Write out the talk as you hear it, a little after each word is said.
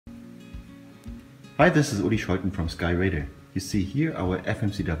Hi, this is Uli Scholten from SkyRadar. You see here our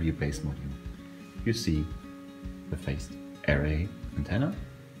FMCW base module. You see the phased array antenna.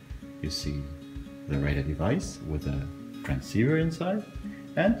 You see the radar device with a transceiver inside.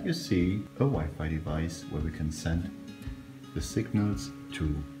 And you see a Wi-Fi device where we can send the signals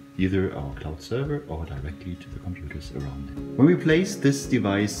to either our cloud server or directly to the computers around it. When we place this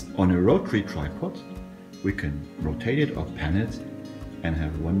device on a rotary tripod, we can rotate it or pan it and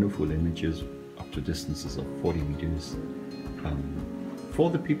have wonderful images up to distances of 40 meters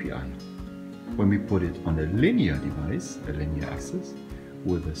for the PPI. When we put it on a linear device, a linear axis,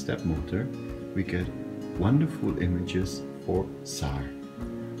 with a step motor, we get wonderful images for SAR.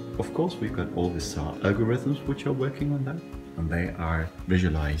 Of course, we've got all the SAR algorithms which are working on that, and they are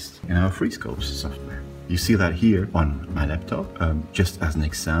visualized in our FreeScopes software. You see that here on my laptop. Just as an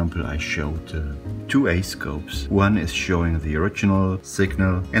example, I showed two A-scopes. One is showing the original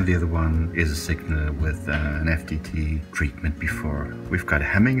signal, and the other one is a signal with an FDT treatment before. We've got a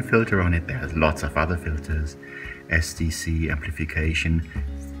Hamming filter on it. There's lots of other filters. SDC, amplification,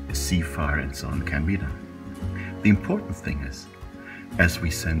 CFAR, and so on can be done. The important thing is, as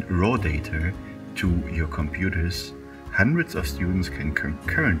we send raw data to your computers, hundreds of students can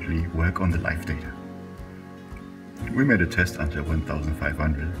concurrently work on the live data. We made a test until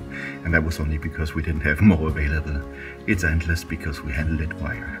 1500, and that was only because we didn't have more available. It's endless because we handle it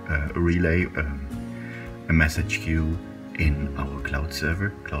via a relay, a message queue in our cloud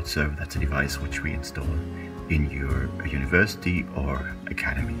server. Cloud server, that's a device which we install in your university or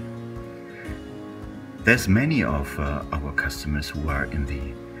academy. There's many of our customers who are in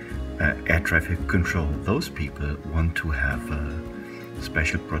the air traffic control. Those people want to have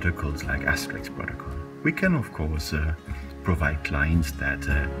special protocols like Asterix protocol. We can of course provide clients that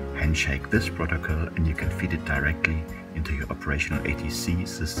handshake this protocol, and you can feed it directly into your operational ATC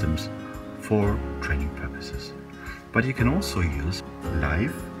systems for training purposes. But you can also use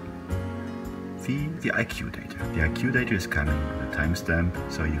live the IQ data. The IQ data is coming with a timestamp,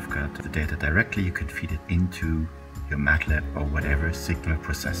 so you've got the data directly. You can feed it into your MATLAB or whatever signal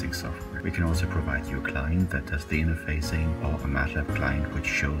processing software. We can also provide you a client that does the interfacing, or a MATLAB client which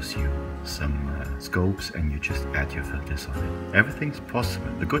shows you some scopes, and you just add your filters on it. Everything's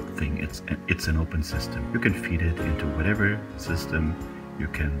possible. The good thing is it's an open system. You can feed it into whatever system. You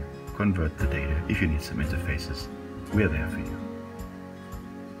can convert the data. If you need some interfaces, we're there for you.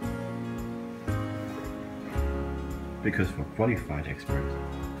 Because for qualified experts,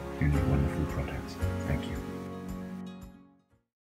 you need wonderful products. Thank you.